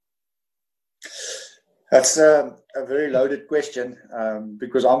That's a very loaded question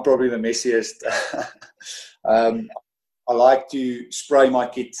because I'm probably the messiest. um, I like to spray my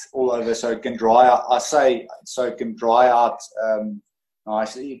kit all over so it can dry out. I say so it can dry out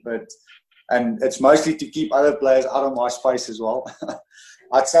nicely, and it's mostly to keep other players out of my space as well.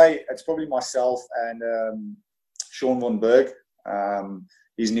 I'd say it's probably myself and Sean von Berg.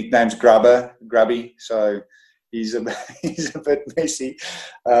 His nickname's Grubby, so he's a he's a bit messy,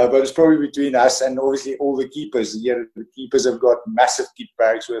 but it's probably between us and obviously all the keepers. Yeah, the keepers have got massive kit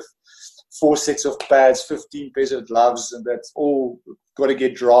bags with 4 sets of pads, 15 pairs of gloves, and that's all got to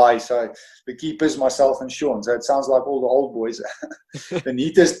get dry. So the keepers, myself and Sean. So it sounds like all the old boys. The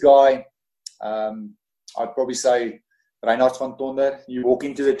neatest guy, I'd probably say Reinhard van Tonder. You walk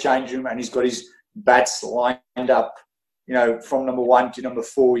into the change room and he's got his bats lined up, you know, from number 1 to number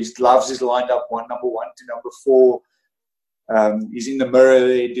 4. His gloves is lined up number 1 to number 4. He's in the mirror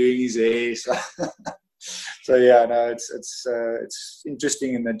there doing his hair. So yeah, no, it's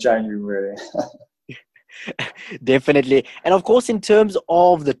interesting in the change room, really. Definitely. And of course, in terms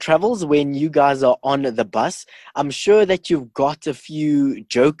of the travels, when you guys are on the bus, I'm sure that you've got a few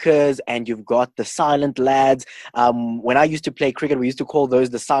jokers and you've got the silent lads. When I used to play cricket, we used to call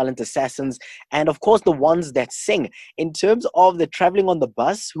those the silent assassins. And of course, the ones that sing. In terms of the traveling on the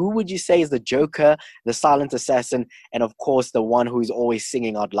bus, who would you say is the joker, the silent assassin, and of course, the one who's always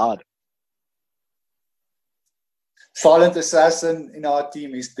singing out loud? Silent assassin in our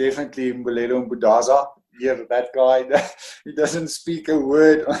team is definitely Mbulelo Mbudaza. Yeah, that guy, he doesn't speak a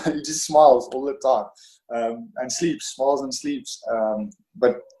word. He just smiles all the time and sleeps, smiles and sleeps.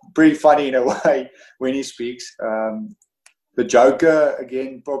 But pretty funny in a way when he speaks. The joker,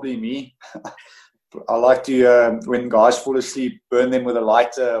 again, probably me. I like to, when guys fall asleep, burn them with a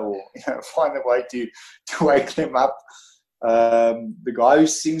lighter or find a way to wake them up. The guy who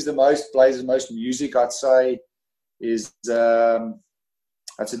sings the most, plays the most music, I'd say, is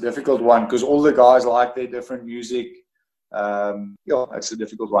that's a difficult one because all the guys like their different music. Yeah, that's a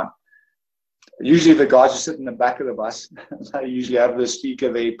difficult one. Usually the guys who sit in the back of the bus, they usually have the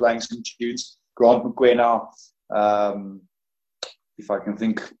speaker there playing some tunes. Grant McQuena, if I can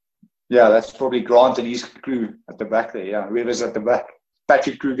think. Yeah, that's probably Grant and his crew at the back there. Yeah, whoever's at the back.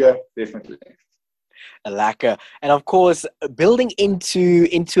 Patrick Kruger, definitely. Lacquer. And of course, building into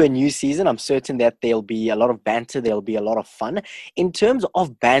a new season, I'm certain that there'll be a lot of banter, there'll be a lot of fun. In terms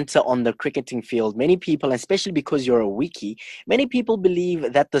of banter on the cricketing field, many people, especially because you're a wiki, many people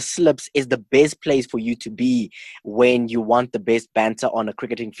believe that the slips is the best place for you to be when you want the best banter on a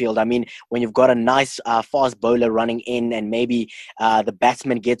cricketing field. I mean, when you've got a nice fast bowler running in and maybe the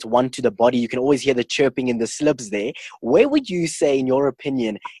batsman gets one to the body, you can always hear the chirping in the slips there. Where would you say, in your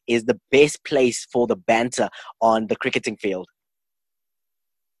opinion, is the best place for the banter on the cricketing field?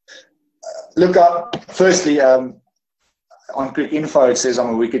 Look, firstly, on Cricket Info it says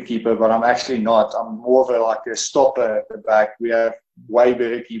I'm a wicket keeper, but I'm actually not. I'm more of a stopper at the back. We have way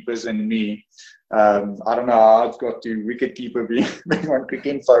better keepers than me. I don't know how it's got to wicket keeper being on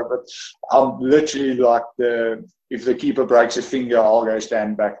Cricket Info, but I'm literally like if the keeper breaks a finger, I'll go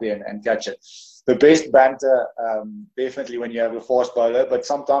stand back there and catch it. The best banter, definitely when you have a fast bowler, but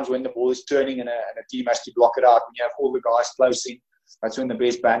sometimes when the ball is turning and a team has to block it out, when you have all the guys close in, that's when the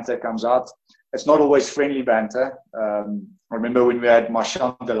best banter comes out. It's not always friendly banter. I remember when we had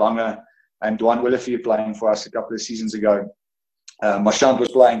Marchand de Lange and Dwan Willefee playing for us a couple of seasons ago. Marchand was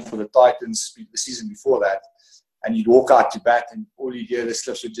playing for the Titans the season before that, and you'd walk out to bat and all you'd hear the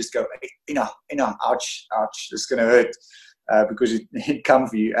slips would just go, hey, ouch, it's going to hurt. Because he'd come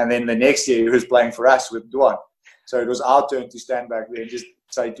for you. And then the next year he was playing for us with Dwan. So it was our turn to stand back there and just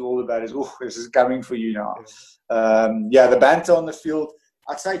say to all the batters, oh, this is coming for you now. Yeah, the banter on the field,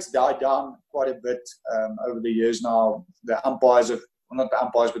 I'd say it's died down quite a bit over the years now. The umpires have, well, not the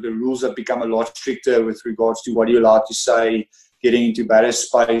umpires, but the rules have become a lot stricter with regards to what you're allowed to say, getting into batter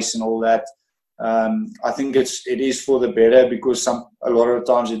space and all that. I think it is for the better because a lot of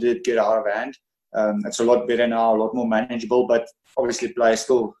the times it did get out of hand. It's a lot better now, a lot more manageable, but obviously players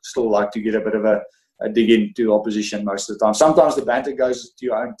still like to get a bit of a dig into the opposition most of the time. Sometimes the banter goes to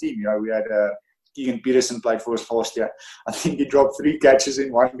your own team. You know, we had Keegan Peterson played for us last year. I think he dropped 3 catches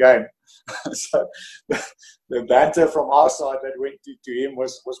in one game. So the banter from our side that went to him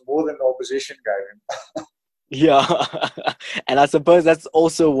was more than the opposition gave him. Yeah, and I suppose that's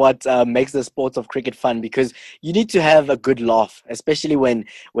also what makes the sport of cricket fun, because you need to have a good laugh, especially when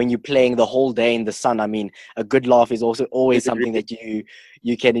you're playing the whole day in the sun. I mean, a good laugh is also always something that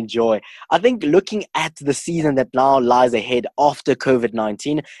you can enjoy. I think looking at the season that now lies ahead after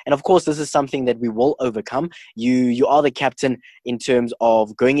COVID-19, and of course, this is something that we will overcome. You are the captain in terms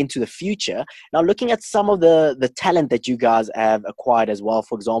of going into the future. Now, looking at some of the talent that you guys have acquired as well.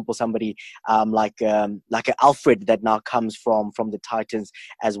 For example, somebody like an Alfred that now comes from the Titans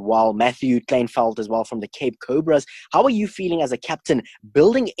as well. Matthew Kleinfeld as well from the Cape Cobras. How are you feeling as a captain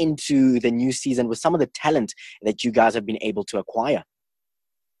building into the new season with some of the talent that you guys have been able to acquire?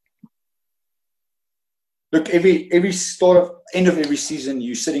 Look, every start of end of every season,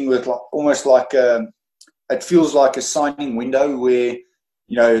 you're sitting with almost like it feels like a signing window where,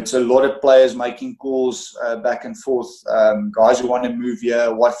 you know, it's a lot of players making calls back and forth. Guys who want to move here,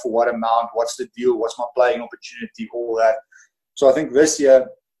 for what amount, what's the deal, what's my playing opportunity, all that. So I think this year,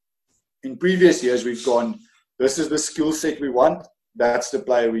 in previous years, we've gone, this is the skill set we want, that's the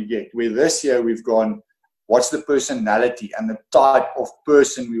player we get. Where this year we've gone, what's the personality and the type of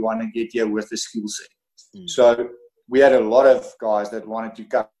person we want to get here with the skill set. So we had a lot of guys that wanted to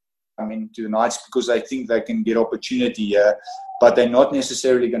come into the Knights because they think they can get opportunity here, but they're not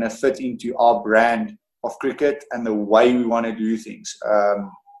necessarily going to fit into our brand of cricket and the way we want to do things.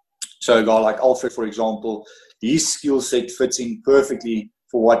 So a guy like Alfred, for example, his skill set fits in perfectly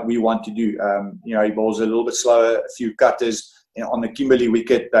for what we want to do. You know, he bowls a little bit slower, a few cutters. On the Kimberley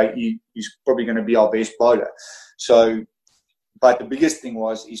wicket, he's probably going to be our best bowler. So, but the biggest thing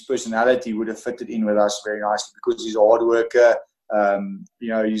was his personality would have fitted in with us very nicely because he's a hard worker. You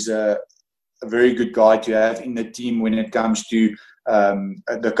know, he's a very good guy to have in the team when it comes to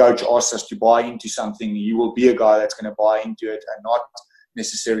the coach asks us to buy into something. He will be a guy that's going to buy into it and not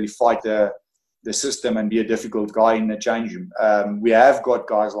necessarily fight the system and be a difficult guy in the change room. We have got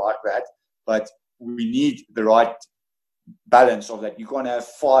guys like that, but we need the right balance of that. You can't have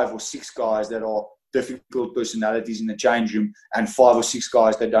 5 or 6 guys that are difficult personalities in the change room and 5 or 6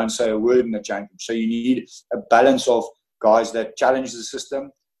 guys that don't say a word in the change room. So you need a balance of guys that challenge the system,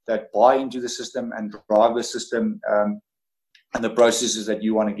 that buy into the system and drive the system and the processes that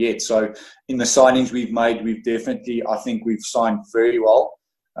you want to get. So in the signings we've made, I think we've signed very well.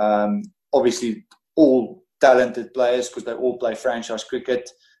 Obviously, all talented players because they all play franchise cricket.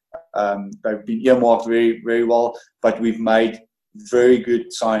 They've been earmarked very, very well, but we've made very good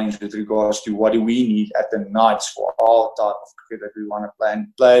signings with regards to what do we need at the Knights for our type of cricket that we want to play and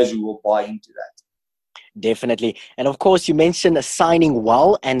players who will buy into that. Definitely. And of course, you mentioned signing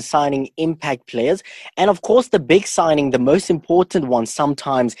well and signing impact players. And of course, the big signing, the most important one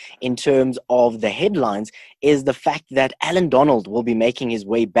sometimes in terms of the headlines, is the fact that Alan Donald will be making his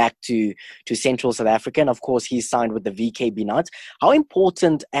way back to Central South Africa. And of course, he's signed with the VKB Knights. How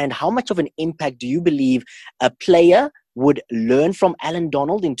important and how much of an impact do you believe a player would learn from Alan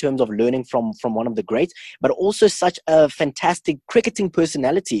Donald in terms of learning from one of the greats, but also such a fantastic cricketing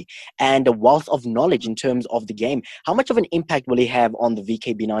personality and a wealth of knowledge in terms of the game? How much of an impact will he have on the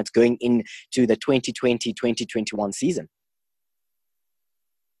VKB Knights going into the 2020-2021 season?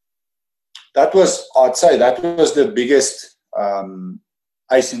 I'd say that was the biggest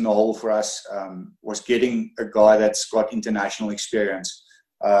ace in the hole for us, was getting a guy that's got international experience.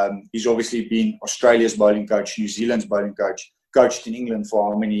 He's obviously been Australia's bowling coach, New Zealand's bowling coach, coached in England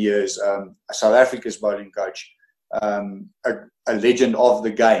for how many years, South Africa's bowling coach, a legend of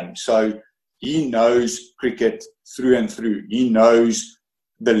the game. So he knows cricket through and through. He knows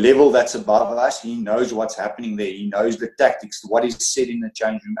the level that's above us. He knows what's happening there. He knows the tactics, what is said in the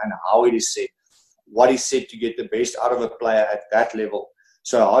change room and how it is said, what is said to get the best out of a player at that level.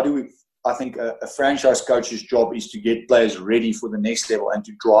 So I think a franchise coach's job is to get players ready for the next level and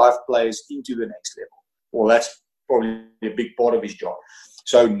to drive players into the next level. Well, that's probably a big part of his job.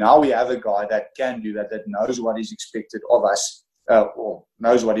 So now we have a guy that can do that knows what is expected of us, or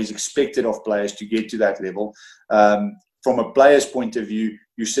knows what is expected of players to get to that level. From a player's point of view,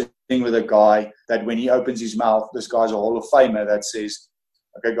 you're sitting with a guy that when he opens his mouth, this guy's a Hall of Famer that says,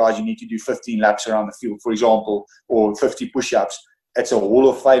 okay, guys, you need to do 15 laps around the field, for example, or 50 push-ups. It's a Hall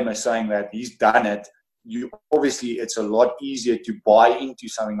of Famer saying that. He's done it. Obviously, it's a lot easier to buy into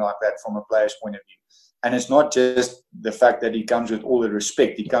something like that from a player's point of view. And it's not just the fact that he comes with all the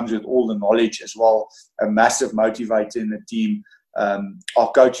respect. He comes with all the knowledge as well, a massive motivator in the team.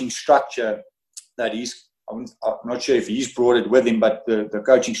 Our coaching structure that I'm not sure if he's brought it with him, but the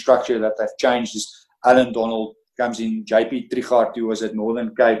coaching structure that they've changed is Alan Donald comes in, JP Trichard, who was at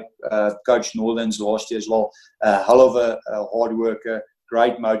Northern Cape, coached Northerns last year as well. Hell of a hard worker,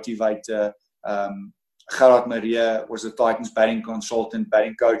 great motivator. Gerard Maria was the Titans batting consultant,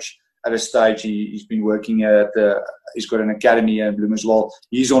 batting coach at a stage. He's been working he's got an academy in Bloem as well.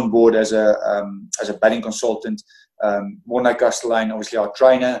 He's on board as a batting consultant. Morne Castellane, obviously our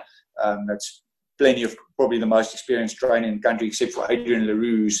trainer. That's plenty of probably the most experienced trainer in the country, except for Adrian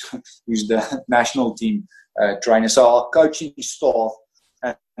Leroux, who's the national team trainer. So our coaching staff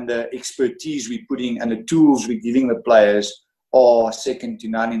and the expertise we're putting and the tools we're giving the players are second to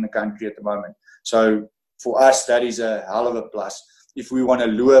none in the country at the moment. So for us, that is a hell of a plus. If we want to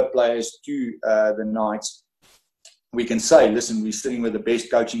lure players to the Knights, we can say, listen, we're sitting with the best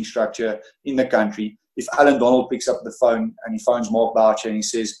coaching structure in the country. If Alan Donald picks up the phone and he phones Mark Boucher and he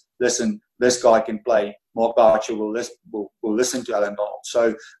says, listen, this guy can play, Mark Boucher will listen to Alan Donald.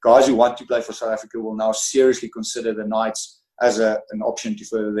 So guys who want to play for South Africa will now seriously consider the Knights as an option to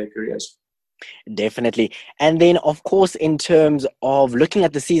further their careers. Definitely. And then, of course, in terms of looking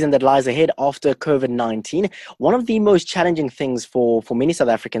at the season that lies ahead after COVID-19, one of the most challenging things for many South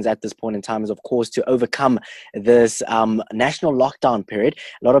Africans at this point in time is, of course, to overcome this national lockdown period.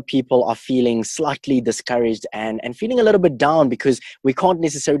 A lot of people are feeling slightly discouraged and feeling a little bit down because we can't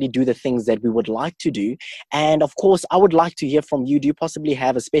necessarily do the things that we would like to do. And, of course, I would like to hear from you. Do you possibly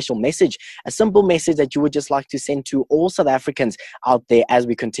have a special message, a simple message that you would just like to send to all South Africans out there as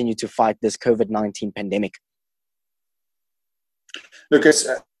we continue to fight this COVID-19 pandemic? Look,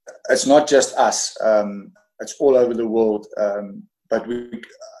 it's not just us. It's all over the world. But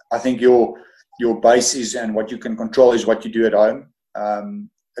I think your base is, and what you can control is what you do at home.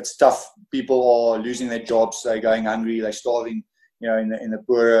 It's tough. People are losing their jobs. They're going hungry. They're starving, in the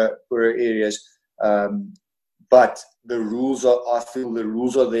poorer areas. But the rules I feel the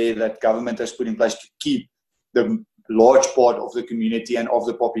rules are there that government has put in place to keep the large part of the community and of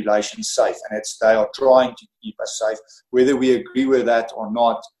the population safe, and they are trying to keep us safe. Whether we agree with that or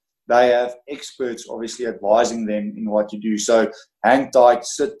not, they have experts obviously advising them in what to do. So hang tight,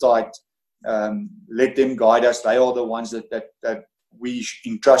 sit tight, let them guide us. They are the ones that we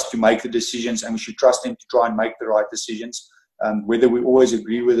entrust to make the decisions, and we should trust them to try and make the right decisions. Whether we always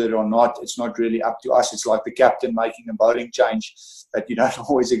agree with it or not, it's not really up to us. It's like the captain making a bowling change that you don't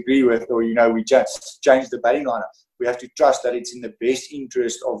always agree with, or we just change the batting lineup. We have to trust that it's in the best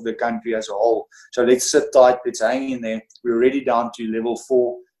interest of the country as a whole. So let's sit tight, let's hang in there. We're already down to level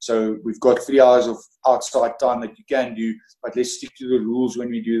 4, so we've got 3 hours of outside time that you can do, but let's stick to the rules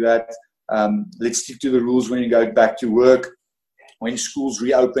when we do that. Let's stick to the rules when you go back to work. When schools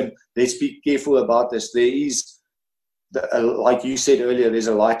reopen, let's be careful about this. There is, like you said earlier, there's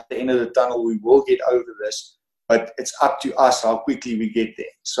a light at the end of the tunnel. We will get over this, but it's up to us how quickly we get there.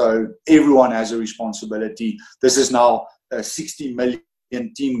 So everyone has a responsibility. This is now a 60 million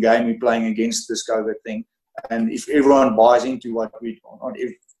team game we're playing against this COVID thing. And if everyone buys into what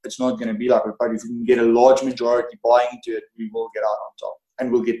it's not going to be like it, but if we can get a large majority buying into it, we will get out on top,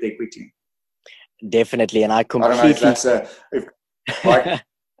 and we'll get there quickly. Definitely, and I completely... I don't know if that's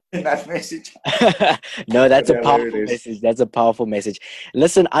in that message. No, that's a powerful message. That's a powerful message.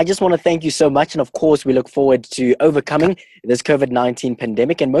 Listen, I just want to thank you so much. And of course, we look forward to overcoming this COVID-19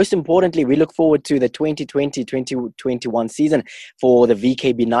 pandemic. And most importantly, we look forward to the 2020-2021 season for the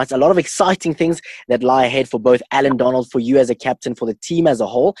VKB Knights. A lot of exciting things that lie ahead for both Alan Donald, for you as a captain, for the team as a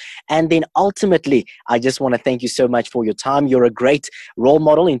whole. And then ultimately, I just want to thank you so much for your time. You're a great role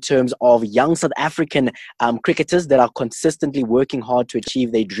model in terms of young South African cricketers that are consistently working hard to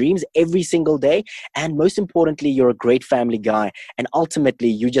achieve their dreams every single day. And most importantly, you're a great family guy, and ultimately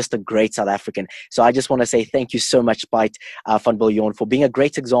you're just a great South African. So I just want to say thank you so much, Pite van Biljon, for being a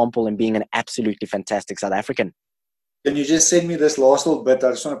great example and being an absolutely fantastic South African. Can you just send me this last little bit?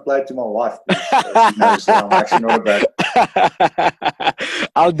 I just want to play it to my wife. So I'm actually not a bad.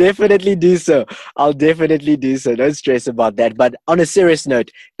 I'll definitely do so. Don't stress about that. But on a serious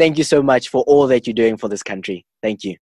note, thank you so much for all that you're doing for this country. Thank you.